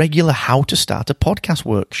see regular how to start a podcast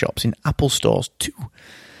workshops in Apple stores too?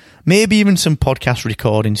 Maybe even some podcast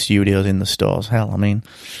recording studios in the stores. Hell, I mean,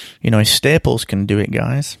 if Staples can do it,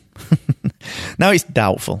 guys. Now, it's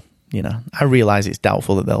doubtful, I realise it's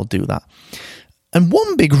doubtful that they'll do that. And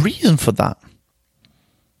one big reason for that,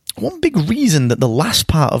 one big reason that the last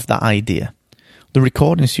part of that idea, the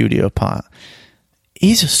recording studio part,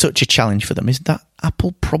 is such a challenge for them is that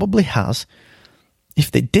Apple probably has,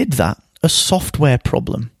 if they did that, a software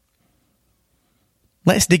problem.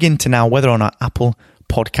 Let's dig into now whether or not Apple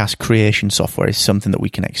podcast creation software is something that we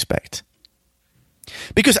can expect.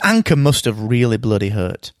 Because Anchor must have really bloody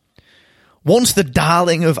hurt. Once the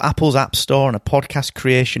darling of Apple's App Store and a podcast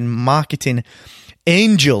creation marketing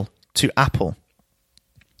angel to Apple,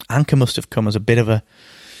 Anchor must have come as a bit of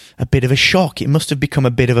a shock. It must have become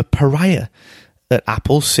a bit of a pariah at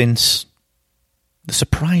Apple since the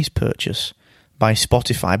surprise purchase by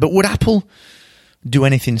Spotify. But would Apple do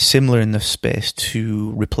anything similar in the space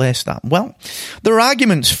to replace that? Well, there are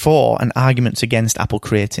arguments for and arguments against Apple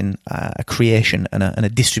creating a creation and a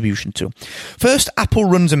distribution tool. First, Apple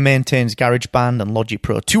runs and maintains GarageBand and Logic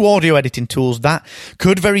Pro, two audio editing tools that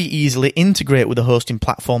could very easily integrate with a hosting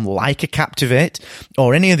platform like a Captivate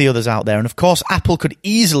or any of the others out there. And of course, Apple could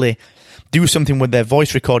easily do something with their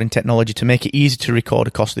voice recording technology to make it easy to record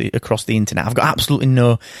across the internet. I've got absolutely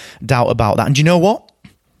no doubt about that. And do you know what?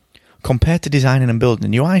 Compared to designing and building a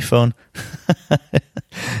new iPhone,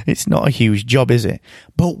 it's not a huge job, is it?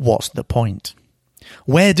 But what's the point?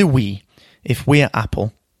 Where do we, if we're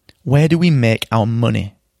Apple, where do we make our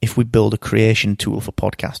money if we build a creation tool for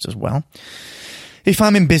podcasters? Well, if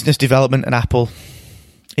I'm in business development at Apple,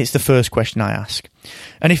 it's the first question I ask.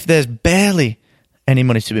 And if there's barely any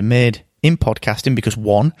money to be made in podcasting because,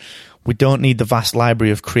 one, we don't need the vast library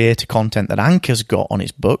of creator content that Anchor's got on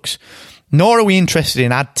its books, nor are we interested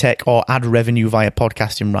in ad tech or ad revenue via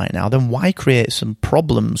podcasting right now, then why create some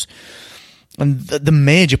problems? And the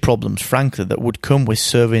major problems, frankly, that would come with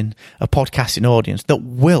serving a podcasting audience that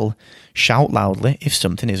will shout loudly if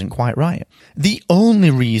something isn't quite right. The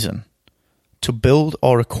only reason to build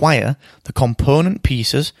or acquire the component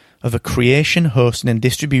pieces of a creation, hosting, and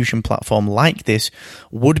distribution platform like this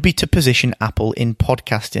would be to position Apple in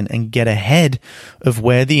podcasting and get ahead of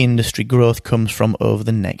where the industry growth comes from over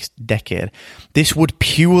the next decade. This would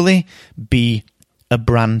purely be a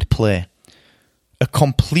brand play, a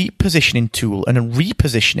complete positioning tool and a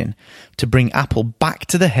repositioning to bring Apple back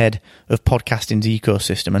to the head of podcasting's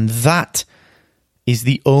ecosystem. And that is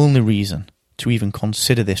the only reason to even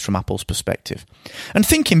consider this from Apple's perspective. And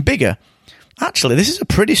thinking bigger, actually, this is a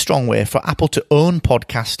pretty strong way for Apple to own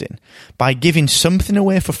podcasting by giving something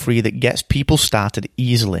away for free that gets people started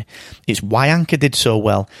easily. It's why Anchor did so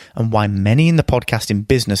well and why many in the podcasting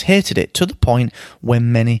business hated it, to the point where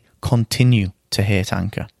many continue to hate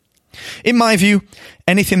Anchor. In my view,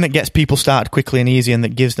 anything that gets people started quickly and easy and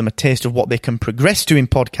that gives them a taste of what they can progress to in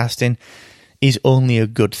podcasting is only a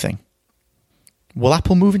good thing. Will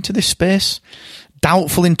Apple move into this space?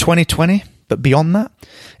 Doubtful in 2020, but beyond that,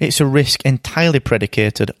 it's a risk entirely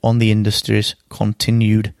predicated on the industry's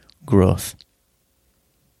continued growth.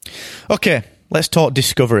 Okay, let's talk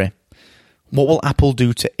discovery. What will Apple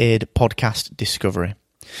do to aid podcast discovery?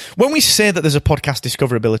 When we say that there's a podcast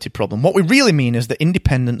discoverability problem, what we really mean is that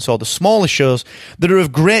independents or the smaller shows that are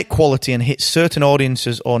of great quality and hit certain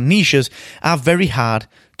audiences or niches are very hard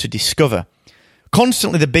to discover.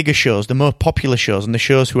 Constantly, the bigger shows, the more popular shows, and the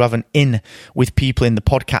shows who have an in with people in the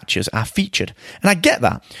podcatchers are featured. And I get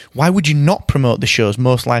that. Why would you not promote the shows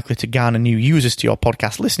most likely to garner new users to your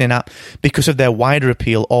podcast listening app because of their wider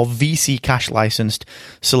appeal or VC cash licensed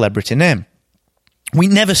celebrity name? We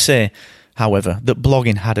never say, however, that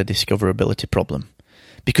blogging had a discoverability problem.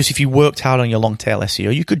 Because if you worked hard on your long-tail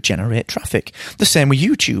SEO, you could generate traffic. The same with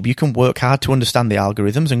YouTube. You can work hard to understand the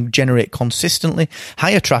algorithms and generate consistently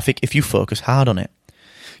higher traffic if you focus hard on it.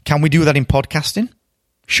 Can we do that in podcasting?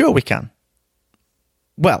 Sure we can.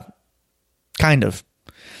 Well, kind of.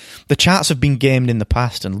 The charts have been gamed in the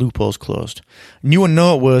past and loopholes closed. New and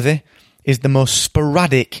noteworthy is the most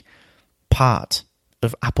sporadic part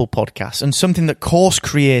of Apple Podcasts, and something that course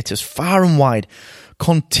creators far and wide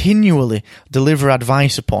continually deliver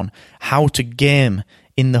advice upon how to game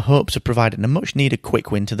in the hopes of providing a much needed quick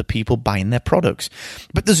win to the people buying their products.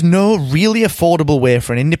 But there's no really affordable way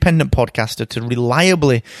for an independent podcaster to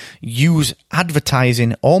reliably use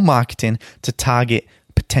advertising or marketing to target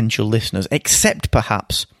potential listeners, except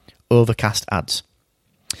perhaps Overcast ads.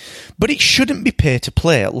 But it shouldn't be pay to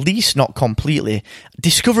play, at least not completely.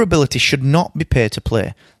 Discoverability should not be pay to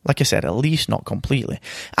play. Like I said, at least not completely.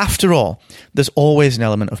 After all, there's always an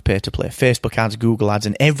element of pay to play. Facebook ads, Google ads,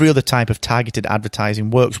 and every other type of targeted advertising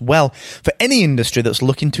works well for any industry that's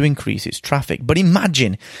looking to increase its traffic. But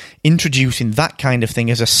imagine introducing that kind of thing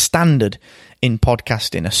as a standard in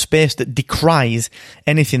podcasting, a space that decries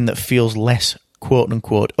anything that feels less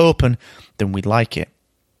quote-unquote open than we'd like it.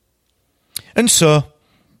 And so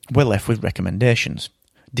we're left with recommendations,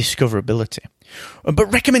 discoverability.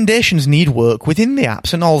 But recommendations need work within the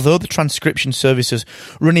apps, and although the transcription services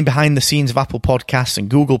running behind the scenes of Apple Podcasts and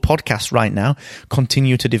Google Podcasts right now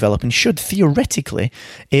continue to develop and should theoretically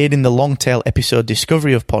aid in the long-tail episode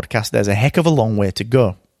discovery of podcasts, there's a heck of a long way to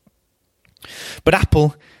go. But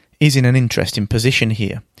Apple is in an interesting position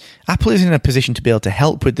here. Apple is in a position to be able to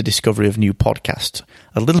help with the discovery of new podcasts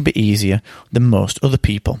a little bit easier than most other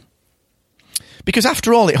people. Because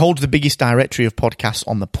after all, it holds the biggest directory of podcasts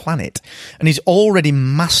on the planet and is already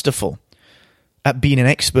masterful at being an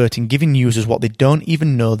expert in giving users what they don't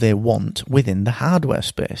even know they want within the hardware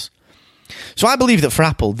space. So I believe that for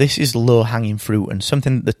Apple, this is low-hanging fruit and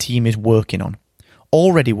something that the team is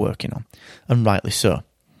already working on, and rightly so.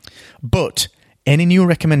 But any new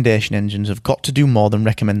recommendation engines have got to do more than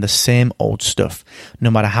recommend the same old stuff, no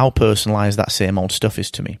matter how personalised that same old stuff is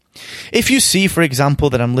to me. If you see, for example,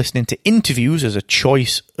 that I'm listening to interviews as a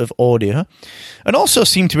choice of audio, and also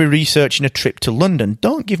seem to be researching a trip to London,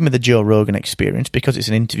 don't give me the Joe Rogan Experience because it's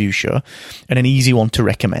an interview show and an easy one to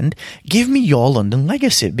recommend. Give me Your London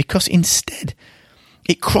Legacy, because instead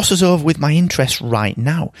it crosses over with my interests right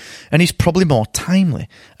now and is probably more timely.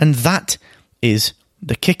 And that is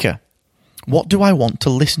the kicker. What do I want to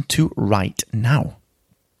listen to right now?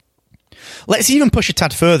 Let's even push a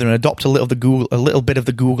tad further and adopt a little bit of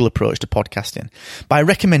the Google approach to podcasting by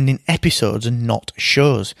recommending episodes and not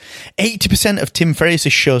shows. 80% of Tim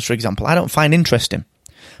Ferriss's shows, for example, I don't find interesting.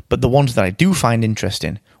 But the ones that I do find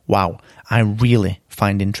interesting, wow, I really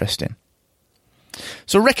find interesting.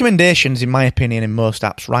 So recommendations, in my opinion, in most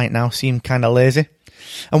apps right now seem kind of lazy.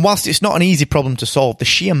 And whilst it's not an easy problem to solve, the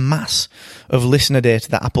sheer mass of listener data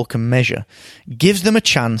that Apple can measure gives them a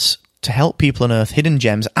chance to help people unearth hidden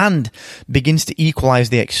gems and begins to equalize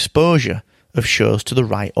the exposure of shows to the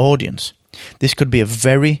right audience. This could be a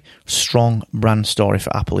very strong brand story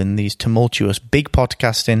for Apple in these tumultuous big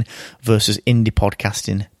podcasting versus indie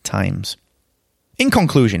podcasting times. In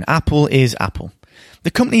conclusion, Apple is Apple.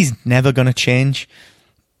 The company's never going to change.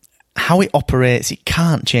 how it operates, it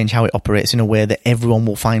can't change how it operates in a way that everyone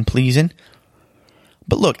will find pleasing.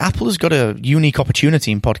 But look, Apple has got a unique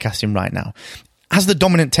opportunity in podcasting right now. As the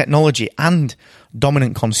dominant technology and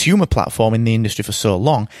dominant consumer platform in the industry for so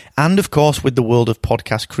long, and of course with the world of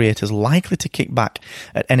podcast creators likely to kick back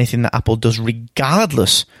at anything that Apple does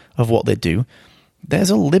regardless of what they do, there's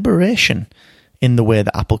a liberation in the way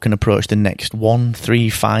that Apple can approach the next 1, 3,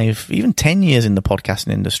 5, even 10 years in the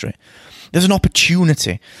podcasting industry. There's an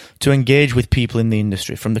opportunity to engage with people in the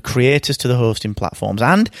industry, from the creators to the hosting platforms.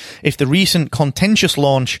 And if the recent contentious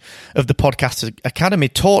launch of the Podcast Academy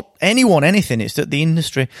taught anyone anything, it's that the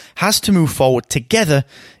industry has to move forward together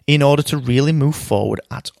in order to really move forward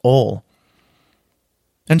at all.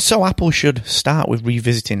 And so Apple should start with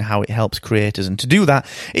revisiting how it helps creators. And to do that,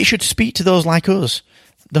 it should speak to those like us,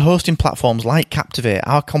 the hosting platforms like Captivate,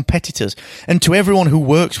 our competitors, and to everyone who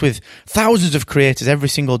works with thousands of creators every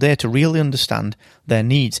single day to really understand their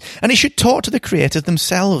needs. And it should talk to the creators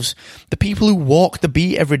themselves, the people who walk the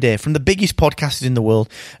beat every day, from the biggest podcasters in the world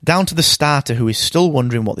down to the starter who is still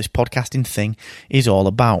wondering what this podcasting thing is all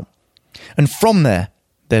about. And from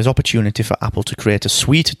there's opportunity for Apple to create a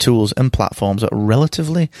suite of tools and platforms at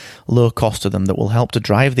relatively low cost to them that will help to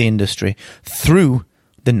drive the industry through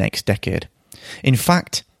the next decade. In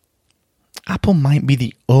fact, Apple might be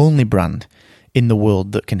the only brand in the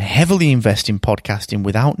world that can heavily invest in podcasting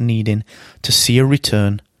without needing to see a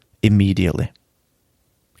return immediately.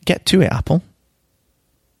 Get to it, Apple.